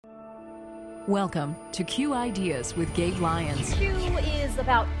Welcome to Q Ideas with Gabe Lyons. Q is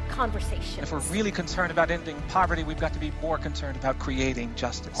about conversation. If we're really concerned about ending poverty, we've got to be more concerned about creating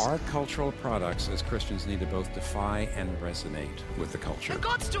justice. Our cultural products as Christians need to both defy and resonate with the culture. And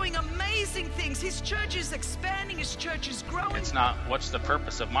God's doing amazing things. His church is expanding. His church is growing. It's not what's the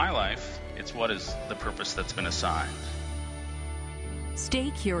purpose of my life. It's what is the purpose that's been assigned. Stay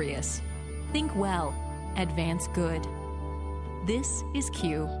curious. Think well. Advance good. This is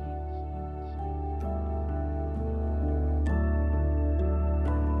Q.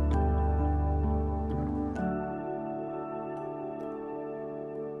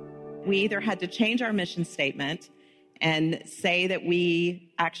 We either had to change our mission statement and say that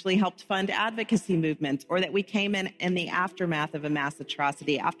we actually helped fund advocacy movements, or that we came in the aftermath of a mass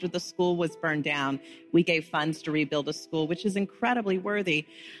atrocity. After the school was burned down, we gave funds to rebuild a school, which is incredibly worthy.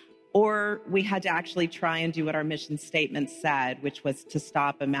 Or we had to actually try and do what our mission statement said, which was to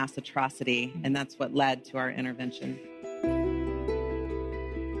stop a mass atrocity, and that's what led to our intervention.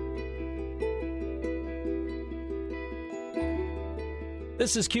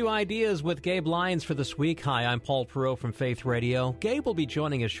 This is Q Ideas with Gabe Lyons for this week. Hi, I'm Paul Perot from Faith Radio. Gabe will be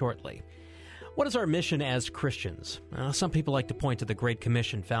joining us shortly. What is our mission as Christians? Some people like to point to the Great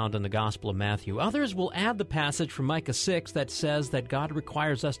Commission found in the Gospel of Matthew. Others will add the passage from Micah 6 that says that God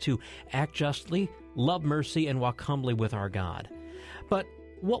requires us to act justly, love mercy, and walk humbly with our God. But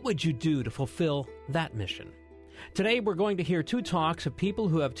what would you do to fulfill that mission? Today, we're going to hear two talks of people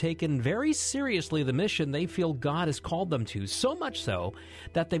who have taken very seriously the mission they feel God has called them to, so much so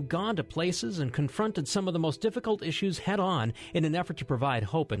that they've gone to places and confronted some of the most difficult issues head-on in an effort to provide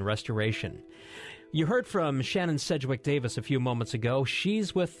hope and restoration. You heard from Shannon Sedgwick Davis a few moments ago.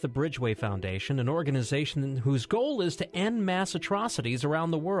 She's with the Bridgeway Foundation, an organization whose goal is to end mass atrocities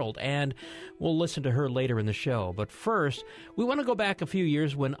around the world, and we'll listen to her later in the show. But first, we want to go back a few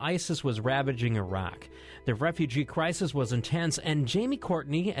years when ISIS was ravaging Iraq. The refugee crisis was intense, and Jamie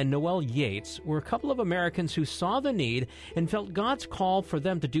Courtney and Noel Yates were a couple of Americans who saw the need and felt God's call for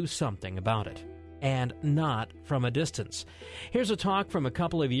them to do something about it. And not from a distance. Here's a talk from a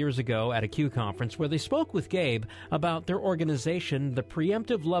couple of years ago at a Q conference where they spoke with Gabe about their organization, the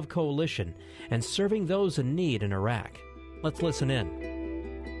Preemptive Love Coalition, and serving those in need in Iraq. Let's listen in.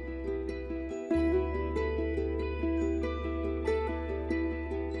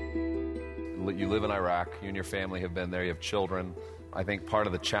 You live in Iraq, you and your family have been there, you have children. I think part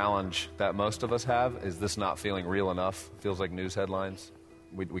of the challenge that most of us have is this not feeling real enough. It feels like news headlines.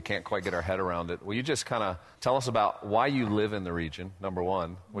 We can't quite get our head around it. Will you just kind of tell us about why you live in the region, number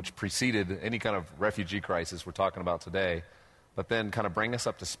one, which preceded any kind of refugee crisis we're talking about today, but then kind of bring us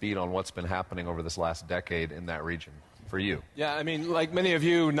up to speed on what's been happening over this last decade in that region for you? Yeah, I mean, like many of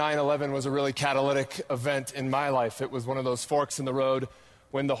you, 9/11 was a really catalytic event in my life. It was one of those forks in the road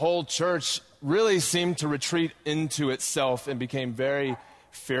when the whole church really seemed to retreat into itself and became very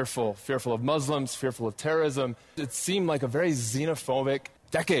fearful of Muslims, fearful of terrorism. It seemed like a very xenophobic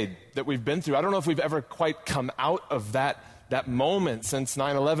decade that we've been through. I don't know if we've ever quite come out of that moment since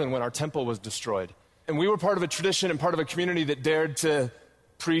 9/11 when our temple was destroyed. And we were part of a tradition and part of a community that dared to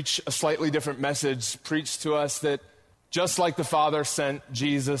preach a slightly different message, preach to us that just like the Father sent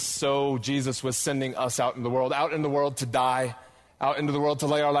Jesus, so Jesus was sending us out in the world to die, out into the world to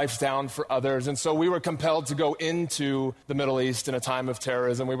lay our lives down for others. And so we were compelled to go into the Middle East in a time of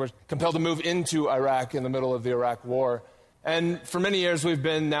terrorism. We were compelled to move into Iraq in the middle of the Iraq War. And for many years, we've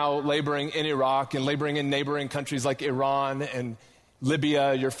been now laboring in Iraq and laboring in neighboring countries like Iran and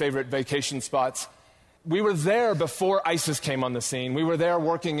Libya, your favorite vacation spots. We were there before ISIS came on the scene. We were there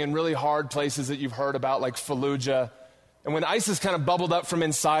working in really hard places that you've heard about, like Fallujah. And when ISIS kind of bubbled up from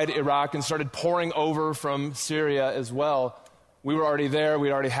inside Iraq and started pouring over from Syria as well, we were already there.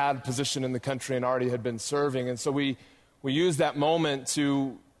 We already had a position in the country and already had been serving. And so we used that moment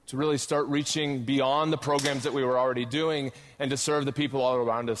to really start reaching beyond the programs that we were already doing and to serve the people all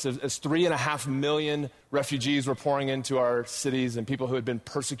around us. As 3.5 million refugees were pouring into our cities and people who had been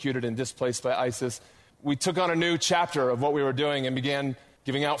persecuted and displaced by ISIS, we took on a new chapter of what we were doing and began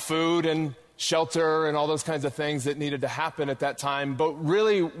giving out food and shelter and all those kinds of things that needed to happen at that time. But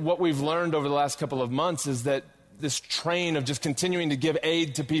really what we've learned over the last couple of months is that this train of just continuing to give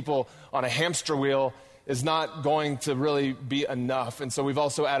aid to people on a hamster wheel is not going to really be enough. And so we've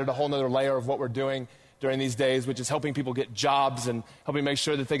also added a whole nother layer of what we're doing during these days, which is helping people get jobs and helping make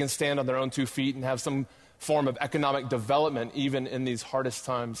sure that they can stand on their own 2 feet and have some form of economic development even in these hardest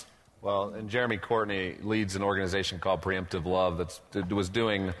times. Well, and Jeremy Courtney leads an organization called Preemptive Love that was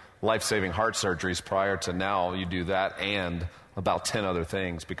doing life-saving heart surgeries prior to now. You do that and about 10 other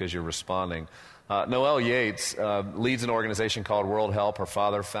things because you're responding. Noelle Yates leads an organization called World Help. Her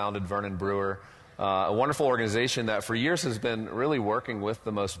father founded Vernon Brewer, a wonderful organization that for years has been really working with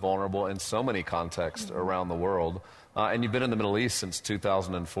the most vulnerable in so many contexts around the world. And you've been in the Middle East since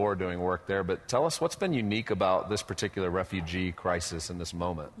 2004 doing work there. But tell us what's been unique about this particular refugee crisis in this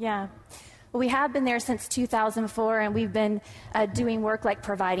moment. Yeah. Well, we have been there since 2004, and we've been doing work like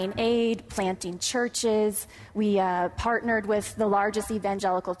providing aid, planting churches. We partnered with the largest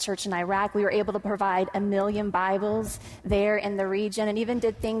evangelical church in Iraq. We were able to provide 1 million Bibles there in the region, and even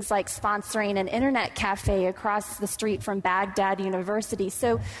did things like sponsoring an internet cafe across the street from Baghdad University.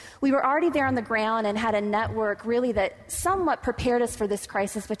 So we were already there on the ground and had a network really that somewhat prepared us for this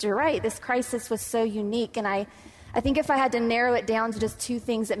crisis. But you're right, this crisis was so unique, and I think if I had to narrow it down to just two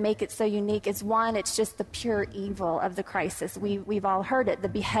things that make it so unique, is one, it's just the pure evil of the crisis. We've all heard it, the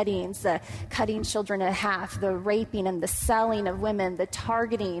beheadings, the cutting children in half, the raping and the selling of women, the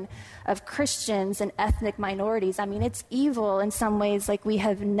targeting of Christians and ethnic minorities. I mean, it's evil in some ways like we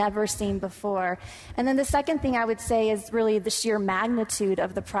have never seen before. And then the second thing I would say is really the sheer magnitude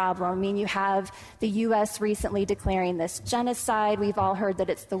of the problem. I mean, you have the U.S. recently declaring this genocide. We've all heard that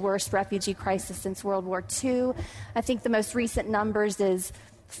it's the worst refugee crisis since World War II. I think the most recent numbers is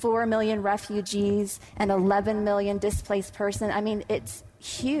 4 million refugees and 11 million displaced persons. I mean, it's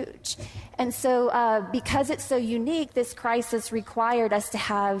huge. And so because it's so unique, this crisis required us to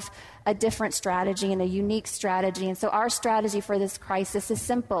have a different strategy and a unique strategy. And so our strategy for this crisis is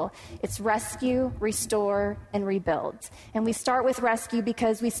simple. It's rescue, restore, and rebuild. And we start with rescue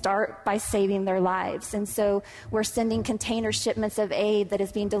because we start by saving their lives. And so we're sending container shipments of aid that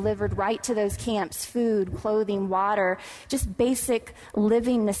is being delivered right to those camps: food, clothing, water, just basic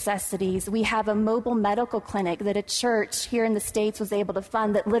living necessities. We have a mobile medical clinic that a church here in the States was able to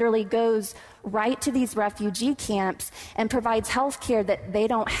fund that literally goes right to these refugee camps and provides health care that they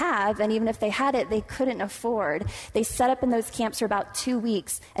don't have, and even if they had it, they couldn't afford. They set up in those camps for about 2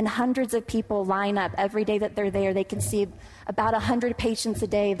 weeks, and hundreds of people line up every day that they're there. They can see about 100 patients a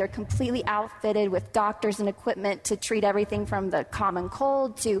day. They're completely outfitted with doctors and equipment to treat everything from the common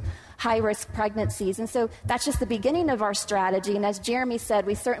cold to high-risk pregnancies. And so that's just the beginning of our strategy. And as Jeremy said,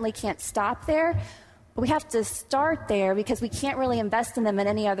 we certainly can't stop there. But we have to start there because we can't really invest in them in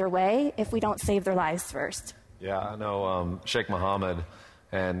any other way if we don't save their lives first. Yeah, I know Sheikh Mohammed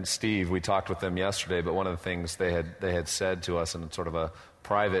and Steve, we talked with them yesterday, but one of the things they had said to us in sort of a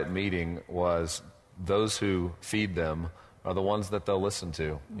private meeting was those who feed them are the ones that they'll listen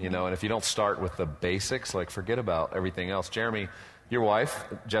to, you know, and if you don't start with the basics, like forget about everything else. Jeremy, your wife,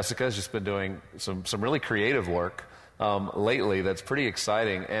 Jessica, has just been doing some really creative work lately that's pretty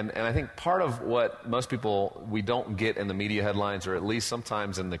exciting. And I think part of what most people, we don't get in the media headlines, or at least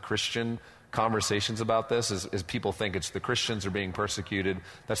sometimes in the Christian conversations about this, is people think it's the Christians are being persecuted.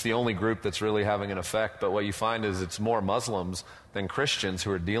 That's the only group that's really having an effect. But what you find is it's more Muslims than Christians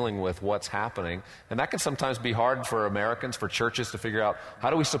who are dealing with what's happening. And that can sometimes be hard for Americans, for churches to figure out, how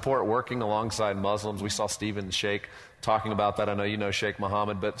do we support working alongside Muslims? We saw Stephen Sheikh talking about that. I know you know Sheikh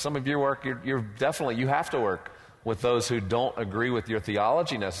Mohammed, but some of your work, you have to work with those who don't agree with your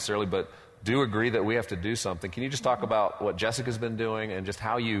theology necessarily, but do agree that we have to do something. Can you just talk about what Jessica's been doing and just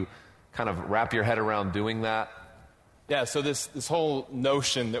how you kind of wrap your head around doing that? Yeah, so this whole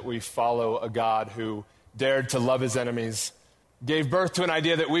notion that we follow a God who dared to love his enemies gave birth to an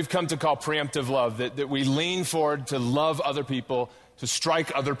idea that we've come to call preemptive love, that we lean forward to love other people, to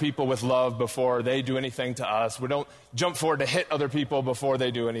strike other people with love before they do anything to us. We don't jump forward to hit other people before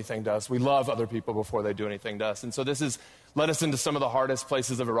they do anything to us. We love other people before they do anything to us. And so this has led us into some of the hardest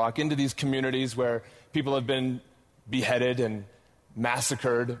places of Iraq, into these communities where people have been beheaded and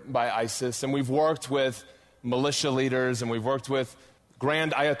massacred by ISIS. And we've worked with militia leaders, and we've worked with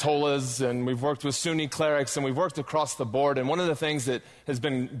grand ayatollahs, and we've worked with Sunni clerics, and we've worked across the board. And one of the things that has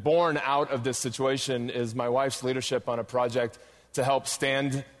been born out of this situation is my wife's leadership on a project to help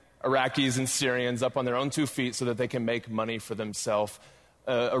stand Iraqis and Syrians up on their own 2 feet so that they can make money for themselves.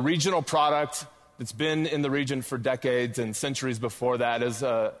 A regional product that's been in the region for decades and centuries before that is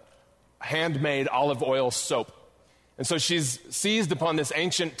handmade olive oil soap. And so she's seized upon this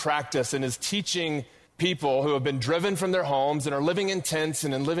ancient practice and is teaching people who have been driven from their homes and are living in tents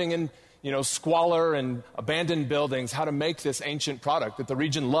and living in squalor and abandoned buildings how to make this ancient product that the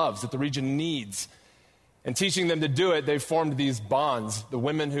region loves, that the region needs. And teaching them to do it, they've formed these bonds. The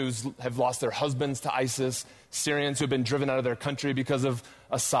women who have lost their husbands to ISIS, Syrians who have been driven out of their country because of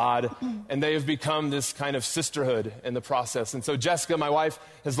Assad, and they have become this kind of sisterhood in the process. And so Jessica, my wife,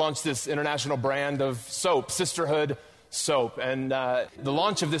 has launched this international brand of soap, Sisterhood soap. And the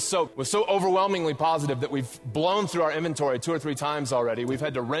launch of this soap was so overwhelmingly positive that we've blown through our inventory 2 or 3 times already. We've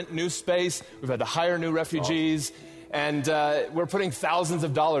had to rent new space. We've had to hire new refugees. And we're putting thousands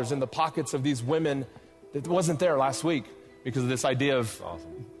of dollars in the pockets of these women that wasn't there last week because of this idea of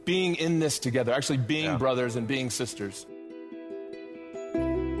being in this together, actually being brothers and being sisters.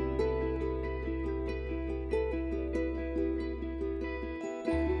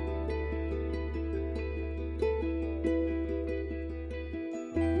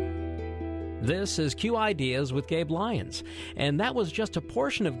 This is Q Ideas with Gabe Lyons, and that was just a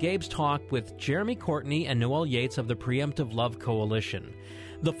portion of Gabe's talk with Jeremy Courtney and Noel Yates of the Preemptive Love Coalition.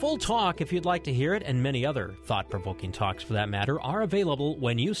 The full talk, if you'd like to hear it, and many other thought-provoking talks for that matter, are available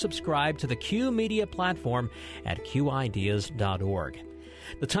when you subscribe to the Q Media platform at qideas.org.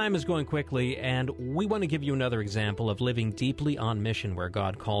 The time is going quickly, and we want to give you another example of living deeply on mission where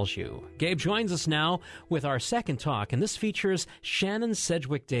God calls you. Gabe joins us now with our second talk, and this features Shannon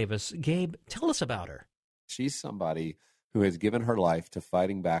Sedgwick Davis. Gabe, tell us about her. She's somebody who has given her life to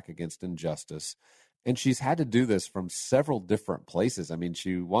fighting back against injustice, and she's had to do this from several different places. I mean,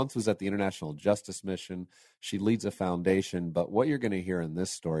 she once was at the International Justice Mission. She leads a foundation, but what you're going to hear in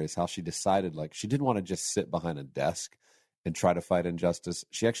this story is how she decided, she didn't want to just sit behind a desk and try to fight injustice.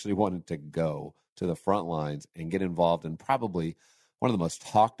 She actually wanted to go to the front lines and get involved in probably one of the most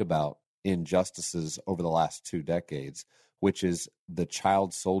talked about injustices over the last 2 decades, which is the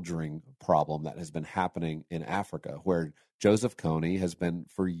child soldiering problem that has been happening in Africa, where Joseph Kony has been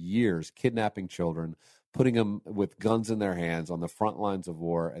for years kidnapping children, putting them with guns in their hands on the front lines of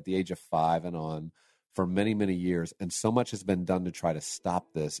war at the age of 5 and on for many, many years. And so much has been done to try to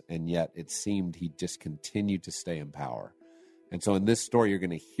stop this, and yet it seemed he just continued to stay in power. And so in this story, you're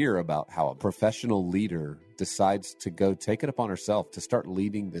going to hear about how a professional leader decides to go take it upon herself to start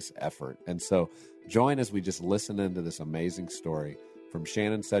leading this effort. And so join as we just listen into this amazing story from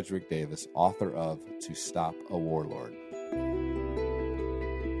Shannon Sedgwick Davis, author of To Stop a Warlord.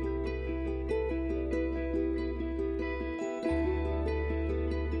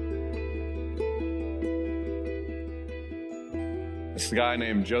 This guy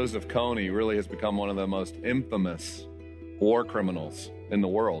named Joseph Kony really has become one of the most infamous war criminals in the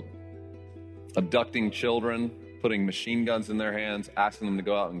world, abducting children, putting machine guns in their hands, asking them to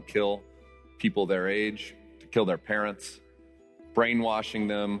go out and kill people their age, to kill their parents, brainwashing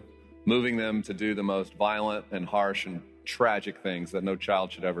them, moving them to do the most violent and harsh and tragic things that no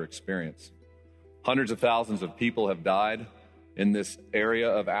child should ever experience. Hundreds of thousands of people have died in this area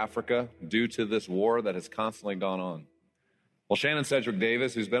of Africa due to this war that has constantly gone on. Well, Shannon Sedgwick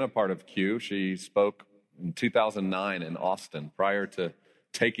Davis, who's been a part of Q, she spoke in 2009 in Austin, prior to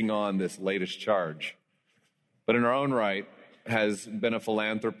taking on this latest charge. But in her own right, has been a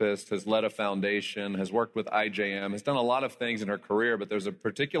philanthropist, has led a foundation, has worked with IJM, has done a lot of things in her career, but there's a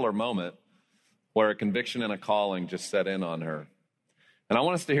particular moment where a conviction and a calling just set in on her. And I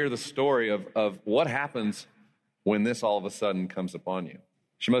want us to hear the story of what happens when this all of a sudden comes upon you.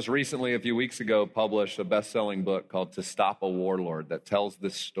 She most recently, a few weeks ago, published a best-selling book called To Stop a Warlord that tells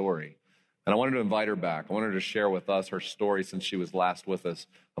this story. And I wanted to invite her back. I wanted her to share with us her story since she was last with us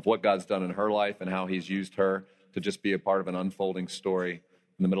of what God's done in her life and how he's used her to just be a part of an unfolding story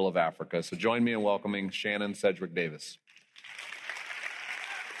in the middle of Africa. So join me in welcoming Shannon Sedgwick Davis.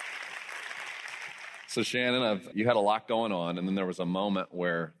 So Shannon, you had a lot going on, and then there was a moment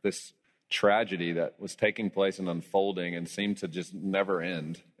where this tragedy that was taking place and unfolding and seemed to just never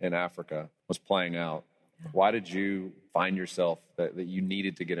end in Africa was playing out. Why did you find yourself that you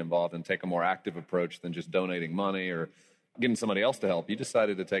needed to get involved and take a more active approach than just donating money or getting somebody else to help? You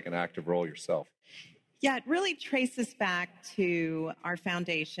decided to take an active role yourself. Yeah, it really traces back to our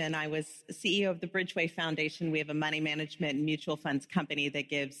foundation. I was CEO of the Bridgeway Foundation. We have a money management and mutual funds company that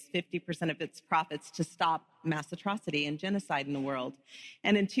gives 50% of its profits to stop mass atrocity and genocide in the world.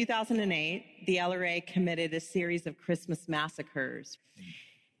 And in 2008, the LRA committed a series of Christmas massacres.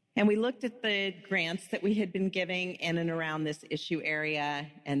 And we looked at the grants that we had been giving in and around this issue area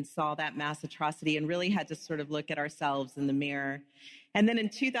and saw that mass atrocity and really had to sort of look at ourselves in the mirror. And then in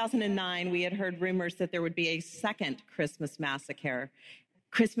 2009, we had heard rumors that there would be a second Christmas massacre.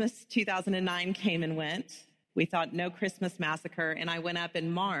 Christmas 2009 came and went. We thought no Christmas massacre. And I went up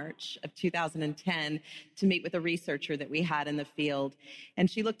in March of 2010 to meet with a researcher that we had in the field. And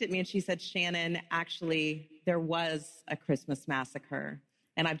she looked at me and she said, Shannon, actually, there was a Christmas massacre.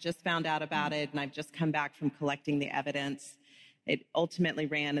 And I've just found out about it, and I've just come back from collecting the evidence. It ultimately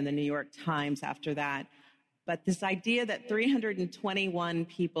ran in the New York Times after that. But this idea that 321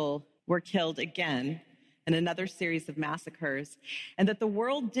 people were killed again in another series of massacres, and that the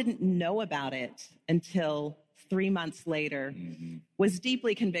world didn't know about it until 3 months later was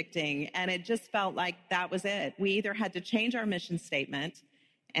deeply convicting. And it just felt like that was it. We either had to change our mission statement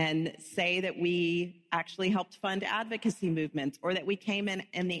and say that we actually helped fund advocacy movements, or that we came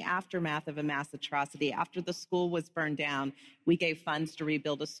in the aftermath of a mass atrocity. After the school was burned down, we gave funds to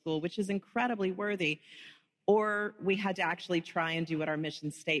rebuild a school, which is incredibly worthy. Or we had to actually try and do what our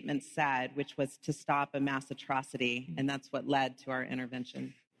mission statement said, which was to stop a mass atrocity. And that's what led to our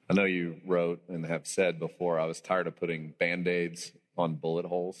intervention. I know you wrote and have said before, I was tired of putting Band-Aids on bullet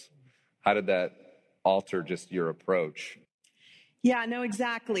holes. How did that alter just your approach? Yeah, no,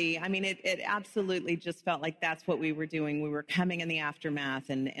 exactly. I mean, it absolutely just felt like that's what we were doing. We were coming in the aftermath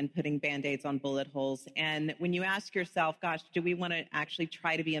and putting Band-Aids on bullet holes. And when you ask yourself, gosh, do we want to actually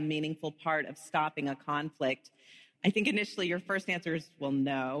try to be a meaningful part of stopping a conflict? I think initially your first answer is, well,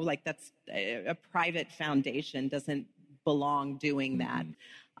 no, like that's a private foundation doesn't belong doing that.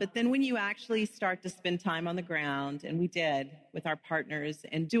 But then when you actually start to spend time on the ground, and we did with our partners,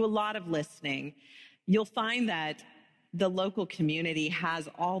 and do a lot of listening, you'll find that the local community has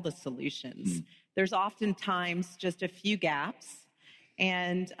all the solutions. There's oftentimes just a few gaps,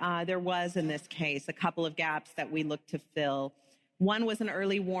 and there was, in this case, a couple of gaps that we looked to fill. One was an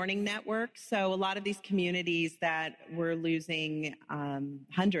early warning network. So a lot of these communities that were losing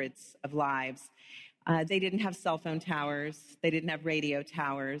hundreds of lives, they didn't have cell phone towers. They didn't have radio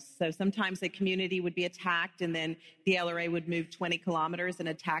towers. So sometimes a community would be attacked, and then the LRA would move 20 kilometers and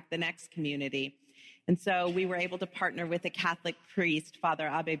attack the next community. And so we were able to partner with a Catholic priest, Father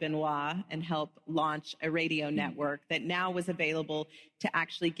Abbe Benoit, and help launch a radio network that now was available to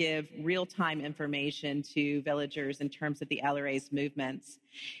actually give real-time information to villagers in terms of the LRA's movements.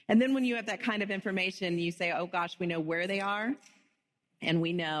 And then when you have that kind of information, you say, oh gosh, we know where they are and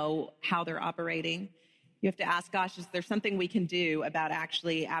we know how they're operating. You have to ask, gosh, is there something we can do about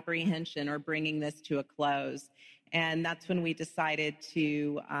actually apprehension or bringing this to a close? And that's when we decided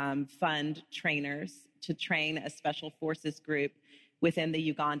to fund trainers to train a special forces group within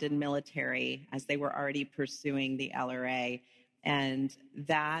the Ugandan military, as they were already pursuing the LRA. And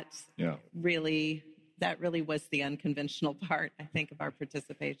that really was the unconventional part, I think, of our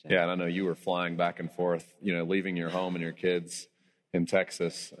participation. Yeah, and I know you were flying back and forth, leaving your home and your kids in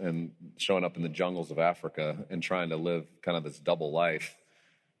Texas and showing up in the jungles of Africa and trying to live kind of this double life.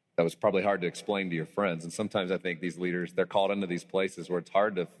 That was probably hard to explain to your friends. And sometimes I think these leaders, they're called into these places where it's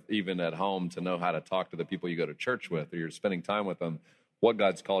hard to, even at home, to know how to talk to the people you go to church with, or you're spending time with them, what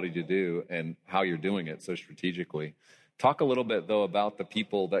God's called you to do and how you're doing it so strategically. Talk a little bit, though, about the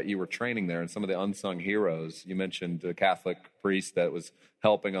people that you were training there and some of the unsung heroes. You mentioned a Catholic priest that was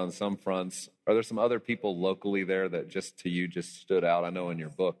helping on some fronts. Are there some other people locally there that just stood out? I know in your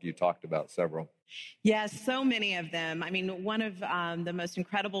book you talked about several. Yes, so many of them. I mean, one of the most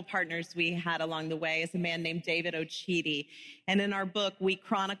incredible partners we had along the way is a man named David Ochidi. And in our book, we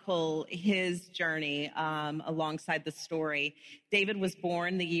chronicle his journey alongside the story. David was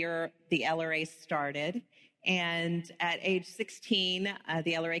born the year the LRA started. And at age 16,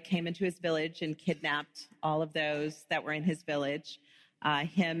 the LRA came into his village and kidnapped all of those that were in his village,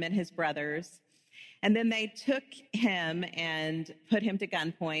 him and his brothers. And then they took him and put him to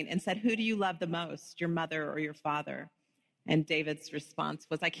gunpoint and said, who do you love the most, your mother or your father? And David's response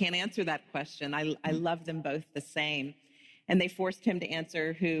was, I can't answer that question. I love them both the same. And they forced him to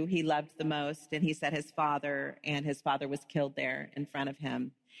answer who he loved the most. And he said his father, and his father was killed there in front of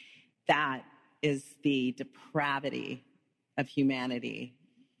him. That is the depravity of humanity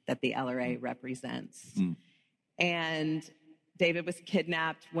that the LRA represents. And David was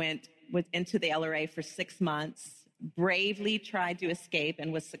kidnapped, went into the LRA for 6 months, bravely tried to escape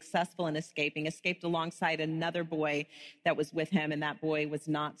and was successful in escaped alongside another boy that was with him, and that boy was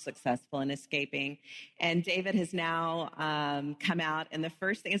not successful in escaping. And David has now come out, and the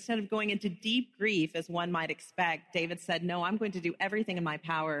first thing, instead of going into deep grief, as one might expect, David said, no, I'm going to do everything in my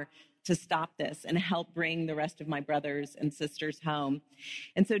power to stop this and help bring the rest of my brothers and sisters home.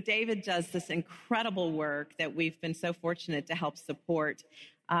 And so David does this incredible work that we've been so fortunate to help support.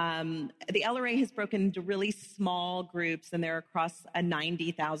 The LRA has broken into really small groups, and they're across a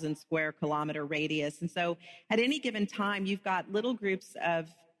 90,000 square kilometer radius. And so at any given time, you've got little groups of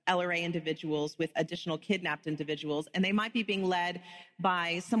LRA individuals with additional kidnapped individuals, and they might be being led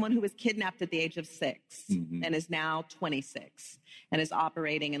by someone who was kidnapped at the age of 6 and is now 26 and is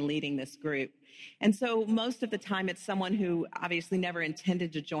operating and leading this group. And so most of the time it's someone who obviously never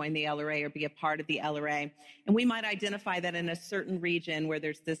intended to join the LRA or be a part of the LRA. And we might identify that in a certain region where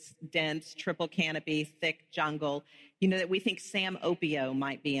there's this dense triple canopy, thick jungle, that we think Sam Opio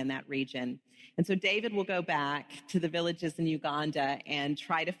might be in that region. And so David will go back to the villages in Uganda and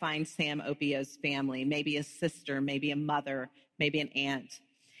try to find Sam Opio's family, maybe a sister, maybe a mother, maybe an aunt,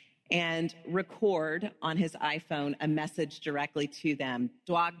 and record on his iPhone a message directly to them.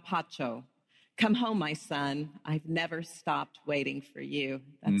 Dwag Pacho, come home, my son. I've never stopped waiting for you.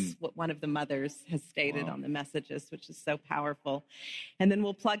 That's what one of the mothers has stated on the messages, which is so powerful. And then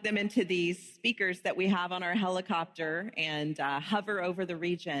we'll plug them into these speakers that we have on our helicopter and hover over the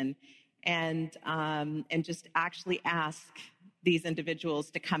region and just actually ask these individuals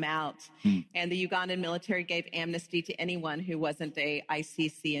to come out. And the Ugandan military gave amnesty to anyone who wasn't a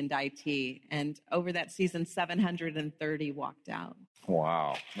ICC indictee. And over that season, 730 walked out.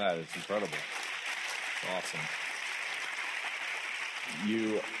 Wow, that is incredible. Awesome.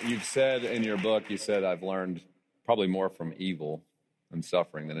 You've said in your book, I've learned probably more from evil and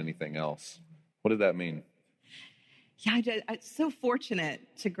suffering than anything else. What did that mean? Yeah, I'm so fortunate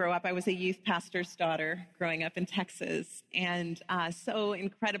to grow up. I was a youth pastor's daughter growing up in Texas, and so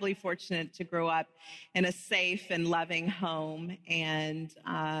incredibly fortunate to grow up in a safe and loving home. And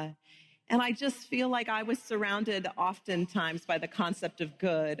I just feel like I was surrounded oftentimes by the concept of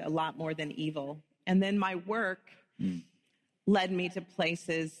good a lot more than evil. And then my work led me to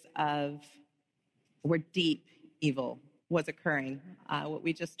places where deep evil was occurring. What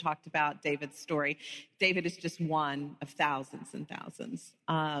we just talked about, David's story. David is just one of thousands and thousands.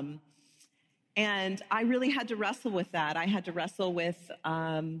 And I really had to wrestle with that. I had to wrestle with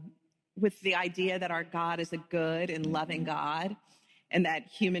the idea that our God is a good and loving God, and that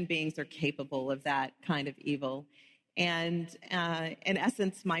human beings are capable of that kind of evil. And in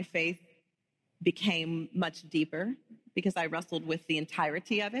essence, my faith became much deeper because I wrestled with the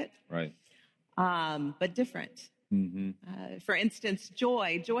entirety of it. Right. But different. For instance,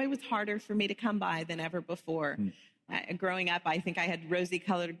 joy. Joy was harder for me to come by than ever before. Growing up, I think I had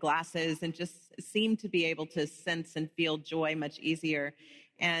rosy-colored glasses and just seemed to be able to sense and feel joy much easier.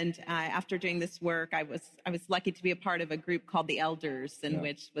 And after doing this work, I was lucky to be a part of a group called the Elders,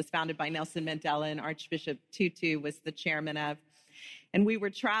 which was founded by Nelson Mandela, and Archbishop Tutu was the chairman of. And we were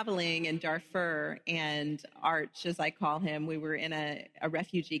traveling in Darfur, and Arch, as I call him, we were in a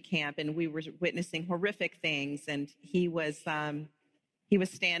refugee camp, and we were witnessing horrific things. And he was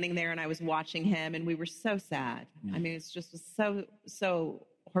standing there, and I was watching him, and we were so sad. I mean, it's just so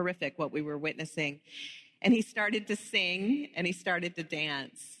horrific what we were witnessing. And he started to sing, and he started to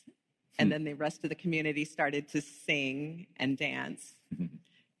dance. And then the rest of the community started to sing and dance.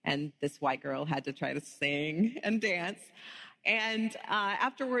 And this white girl had to try to sing and dance. And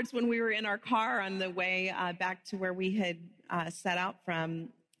afterwards, when we were in our car on the way back to where we had set out from,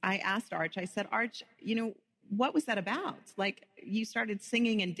 I asked Arch, I said, Arch, what was that about? Like, you started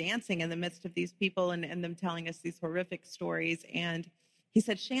singing and dancing in the midst of these people and them telling us these horrific stories. And he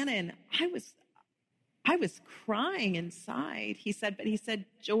said, Shannon, I was crying inside. He said,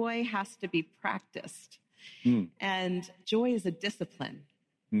 joy has to be practiced. And joy is a discipline.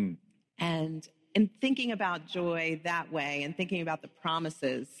 And in thinking about joy that way and thinking about the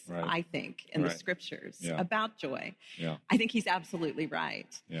promises, I think, in the scriptures about joy, I think he's absolutely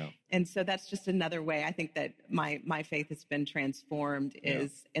right. And so that's just another way I think that my faith has been transformed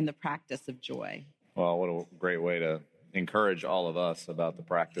is in the practice of joy. Well, what a great way to encourage all of us about the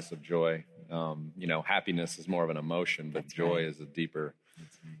practice of joy. Happiness is more of an emotion, but joy is a deeper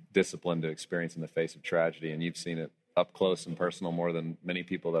discipline to experience in the face of tragedy. And you've seen it up close and personal more than many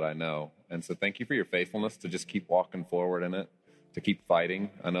people that I know. And so thank you for your faithfulness to just keep walking forward in it, to keep fighting.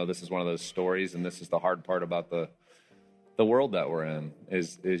 I know this is one of those stories, and this is the hard part about the world that we're in,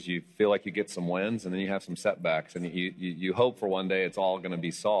 is you feel like you get some wins and then you have some setbacks, and you hope for one day it's all going to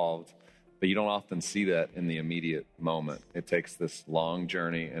be solved, but you don't often see that in the immediate moment. It takes this long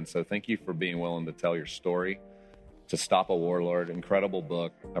journey. And so thank you for being willing to tell your story, to Stop a Warlord, incredible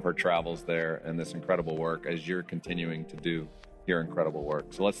book of her travels there and this incredible work as you're continuing to do your incredible work.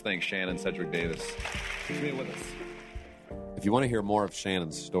 So let's thank Shannon Sedgwick Davis for being with us. If you want to hear more of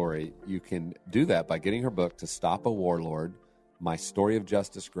Shannon's story, you can do that by getting her book, To Stop a Warlord, My Story of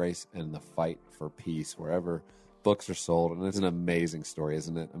Justice, Grace, and the Fight for Peace, wherever books are sold. And it's an amazing story,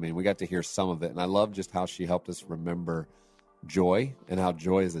 isn't it? I mean, we got to hear some of it, and I love just how she helped us remember joy and how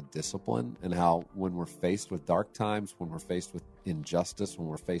joy is a discipline, and how when we're faced with dark times, when we're faced with injustice, when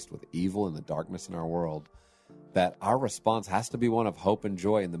we're faced with evil and the darkness in our world, that our response has to be one of hope and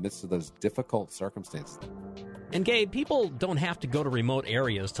joy in the midst of those difficult circumstances. And Gabe, people don't have to go to remote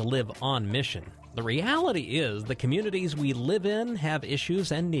areas to live on mission. The reality is the communities we live in have issues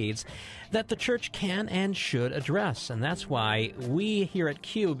and needs that the church can and should address. And that's why we here at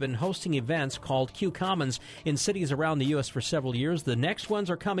Q have been hosting events called Q Commons in cities around the U.S. for several years. The next ones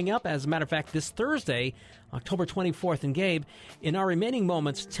are coming up, as a matter of fact, this Thursday, October 24th. And Gabe, in our remaining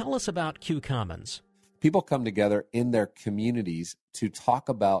moments, tell us about Q Commons. People come together in their communities to talk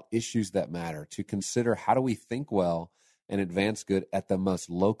about issues that matter, to consider how do we think well and advance good at the most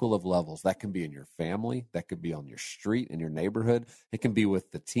local of levels. That can be in your family, that could be on your street, in your neighborhood. It can be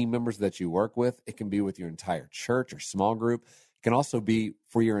with the team members that you work with. It can be with your entire church or small group. It can also be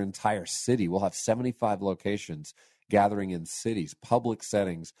for your entire city. We'll have 75 locations gathering in cities, public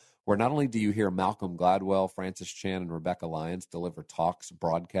settings, where not only do you hear Malcolm Gladwell, Francis Chan, and Rebecca Lyons deliver talks,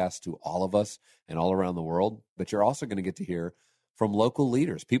 broadcasts to all of us and all around the world, but you're also going to get to hear from local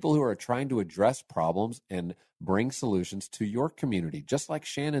leaders, people who are trying to address problems and bring solutions to your community, just like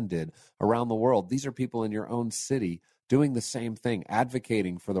Shannon did around the world. These are people in your own city doing the same thing,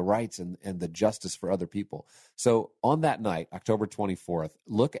 advocating for the rights and the justice for other people. So on that night, October 24th,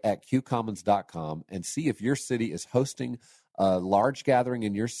 look at qcommons.com and see if your city is hosting a large gathering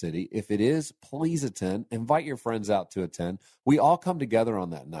in your city. If it is, please attend. Invite your friends out to attend. We all come together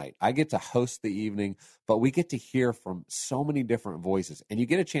on that night. I get to host the evening, but we get to hear from so many different voices, and you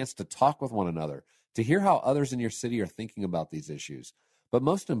get a chance to talk with one another, to hear how others in your city are thinking about these issues. But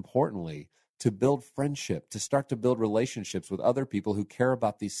most importantly, to build friendship, to start to build relationships with other people who care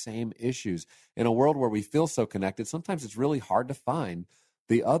about these same issues. In a world where we feel so connected, sometimes it's really hard to find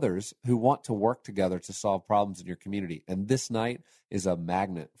the others who want to work together to solve problems in your community. And this night is a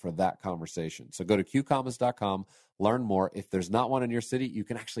magnet for that conversation. So go to qcommons.com, learn more. If there's not one in your city, you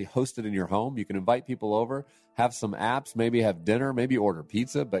can actually host it in your home. You can invite people over, have some apps, maybe have dinner, maybe order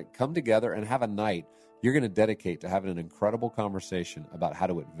pizza, but come together and have a night you're going to dedicate to having an incredible conversation about how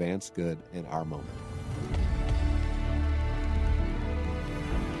to advance good in our moment.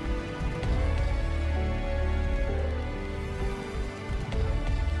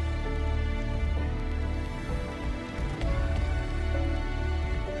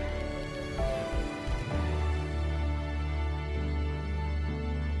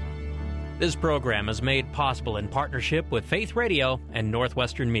 This program is made possible in partnership with Faith Radio and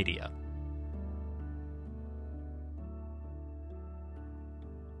Northwestern Media.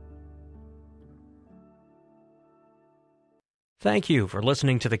 Thank you for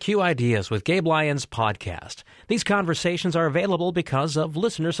listening to the Q Ideas with Gabe Lyons podcast. These conversations are available because of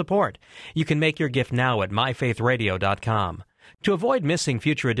listener support. You can make your gift now at myfaithradio.com. To avoid missing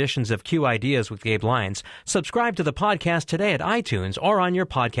future editions of Q Ideas with Gabe Lyons, subscribe to the podcast today at iTunes or on your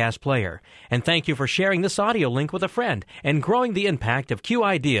podcast player. And thank you for sharing this audio link with a friend and growing the impact of Q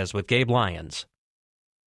Ideas with Gabe Lyons.